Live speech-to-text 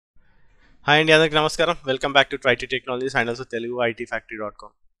Hi అండి, అందరికి నమస్కారం. Welcome back to ట్రైటీ technologies and also Telugu ITfactory.com.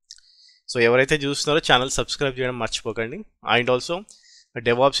 So ఎవరైతే చూస్తున్నారో ఛానల్ సబ్స్క్రైబ్ చేయడం మర్చిపోకండి. And also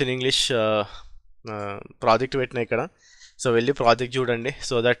DevOps in English project పెట్టిన ఇక్కడ. సో వెళ్ళి ప్రాజెక్ట్ చూడండి.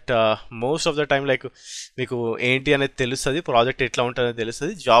 So that most of the time like మీకు ఏంటి అనేది తెలుస్తుంది, ప్రాజెక్ట్ ఎట్లా ఉంటుందో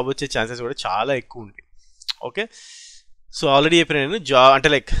తెలుస్తుంది, జాబ్ వచ్చే ఛాన్సెస్ కూడా చాలా ఎక్కువ ఉంది. ఓకే, సో ఆల్రెడీ చెప్పిన నేను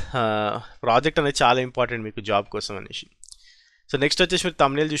అంటే లైక్ ప్రాజెక్ట్ అనేది చాలా ఇంపార్టెంట్ మీకు జాబ్ కోసం అనేసి. సో నెక్స్ట్ వచ్చేసి మీరు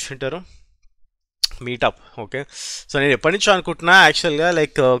తమ్నేల్ చూస్తుంటారు, మీటప్. ఓకే, సో నేను ఎప్పటి నుంచో అనుకుంటున్నా యాక్చువల్గా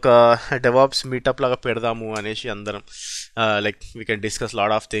లైక్ ఒక డెవాప్స్ మీటప్ లాగా పెడదాము అనేసి అందరం. Like we can discuss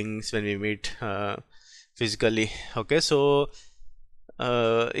lot of things when we meet physically. Okay, so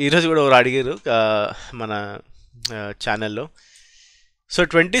ఈరోజు కూడా ఒకరు అడిగారు మన ఛానల్లో. సో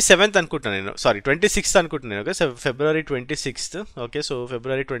 27th అనుకుంటున్నాను నేను, సారీ 26th అనుకుంటున్నాను. Okay, so February 26th. Okay, so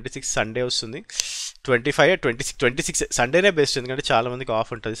February 26th Sunday వస్తుంది. 25 26 సండేనే బెస్ట్, ఎందుకంటే చాలా మందికి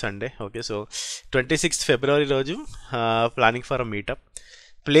ఆఫ్ ఉంటుంది Sunday. Okay, so 26th February రోజు planning for a meetup.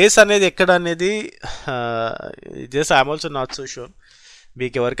 Place అనేది ఎక్కడ అనేది just I'm also not so sure.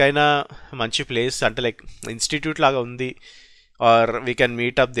 మీకు ఎవరికైనా మంచి ప్లేస్ అంటే లైక్ ఇన్స్టిట్యూట్ లాగా ఉంది are we can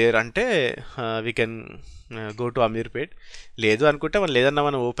meetup there అంటే we can go to Ameerpet. లేదు అనుకుంటే మనం లేదన్నా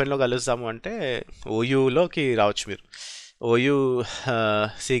మనం ఓపెన్లో కలుస్తాము అంటే ఓయూలోకి రావచ్చు మీరు. OU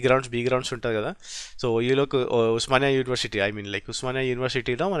C grounds, B grounds ఉంటుంది కదా. So ఓయూలోకి Osmania university, I mean like Osmania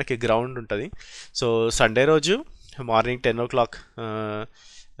యూనివర్సిటీలో మనకి గ్రౌండ్ ఉంటుంది. సో సండే రోజు మార్నింగ్ 10 o'clock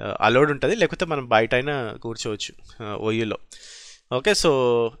అలౌడ్ ఉంటుంది, లేకపోతే మనం బయట అయినా కూర్చోవచ్చు ఓయూలో. ఓకే, సో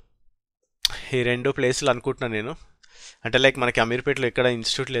ఈ రెండు ప్లేసులు అనుకుంటున్నాను నేను. అంటే లైక్ మనకి అమీర్పేటలో ఎక్కడ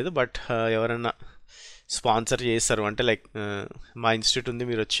ఇన్స్టిట్యూట్ లేదు, బట్ ఎవరన్నా స్పాన్సర్ చేస్తారు అంటే లైక్ మా ఇన్స్టిట్యూట్ ఉంది,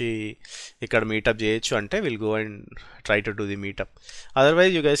 మీరు వచ్చి ఇక్కడ మీటప్ చేయొచ్చు అంటే will go and try to do the meetup.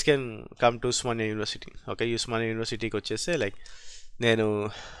 Otherwise you guys can come to Osmania university. Okay, Osmania యూనివర్సిటీకి వచ్చేస్తే లైక్ నేను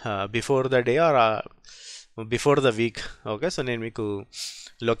before the day or before the week. Okay, so నేను మీకు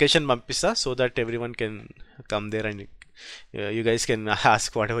లొకేషన్ పంపిస్తా so that every one can come there and you guys can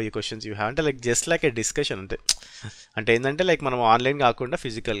ask what ever you questions you have. అంటే like just like ఏ discussion అంతే. అంటే ఏంటంటే like మనం online కాకుండా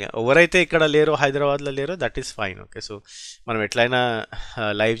ఫిజికల్గా ఎవరైతే ఇక్కడ లేరో, హైదరాబాద్లో లేరో, that is fine. Okay, so మనం ఎట్లయినా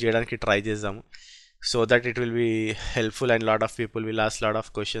లైవ్ చేయడానికి ట్రై చేద్దాము. So that it will be helpful and lot of people will ask lot of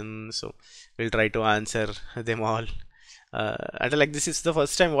questions. So will try to answer them all. అంటే like this is the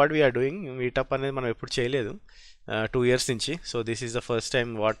first time what we are doing. Meetup అనేది మనం ఎప్పుడు చేయలేదు 2 years నుంచి. So this is the first time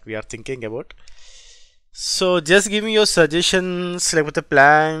what we are thinking about. So just give me your suggestions, లేకపోతే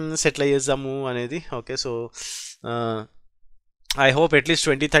plans ఎట్లా చేద్దాము అనేది. Okay, so I hope at least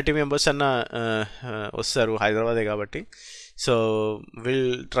 20-30 members అన్న వస్తారు, హైదరాబాదే కాబట్టి. So will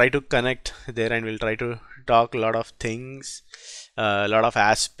try to connect there and will try to talk lot of things, lot of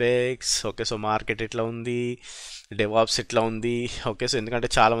aspects. Okay, so market ఎట్లా ఉంది, డెవాప్స్ ఎట్లా ఉంది. ఓకే, సో ఎందుకంటే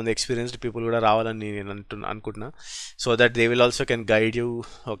చాలామంది ఎక్స్పీరియన్స్డ్ పీపుల్ కూడా రావాలని నేను అనుకుంటున్నా. So that they will also can guide you.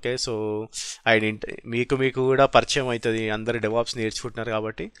 Okay, so and మీకు కూడా పరిచయం అవుతుంది, అందరు డెవాప్స్ నేర్చుకుంటున్నారు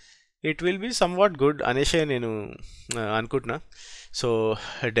కాబట్టి it will be some what good అనేసి నేను అనుకుంటున్నా. సో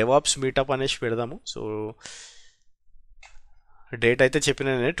డెవాప్స్ మీటప్ అనేసి పెడదాము. సో డేట్ అయితే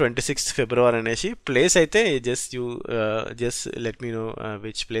చెప్పిన నేను 26th February అనేసి. ప్లేస్ అయితే just let me no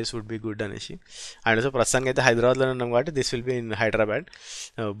which place would be good అనేసి. అండ్ సో ప్రస్తుతానికి అయితే హైదరాబాద్లో ఉన్నాం కాబట్టి this will be in Hyderabad.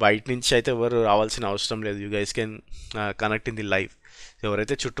 బయట నుంచి అయితే ఎవరు రావాల్సిన అవసరం లేదు. You guys can connect in the live.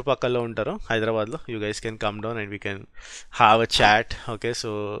 ఎవరైతే చుట్టుపక్కల ఉంటారో హైదరాబాద్లో, you guys can come down and we can have a chat. Okay,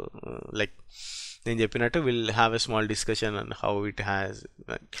 so like నేను చెప్పినట్టు will have a small discussion and how it has.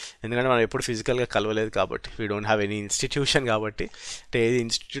 ఎందుకంటే మనం ఎప్పుడు ఫిజికల్గా కలవలేదు కాబట్టి, we don't have any institution కాబట్టి, అంటే ఏది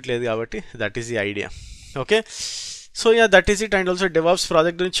ఇన్స్టిట్యూట్ లేదు కాబట్టి, that is the idea. Okay, so yeah that is it. And also DevOps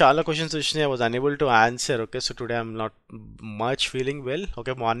project గురించి చాలా క్వశ్చన్స్ వచ్చినాయి, I was unable to answer. Okay, so today I'm not much feeling well.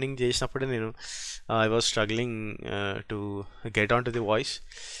 Okay, morning చేసినప్పుడే నేను I was struggling to get on to the voice.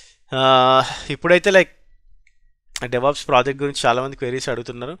 ఇప్పుడైతే like DevOps project గురించి చాలామంది queries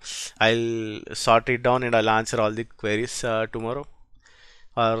అడుగుతున్నారు. I will sort it down and I will answer all the queries tomorrow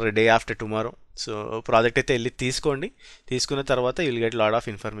or day after tomorrow. So project అయితే వెళ్ళి తీసుకోండి, తీసుకున్న తర్వాత you will get lot of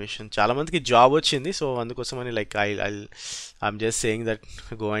information. చాలామందికి జాబ్ వచ్చింది, సో అందుకోసమని like I'm just saying that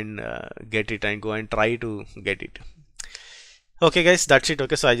go and get it and go and try to get it. Okay guys, that's it.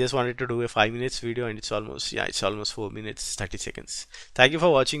 Okay, so I just wanted to do a 5 minutes video and it's almost 4 minutes 30 seconds. Thank you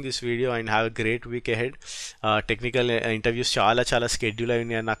for watching this video and have a great week ahead. Technical interviews చాలా schedule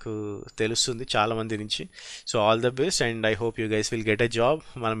అయినాయి నాకు తెలుస్తుంది చాలా మంది నుంచి. So all the best and I hope you guys will get a job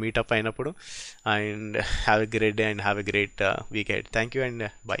మనం meetup అయినప్పుడు. And have a great day and have a great week ahead. Thank you and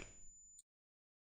bye.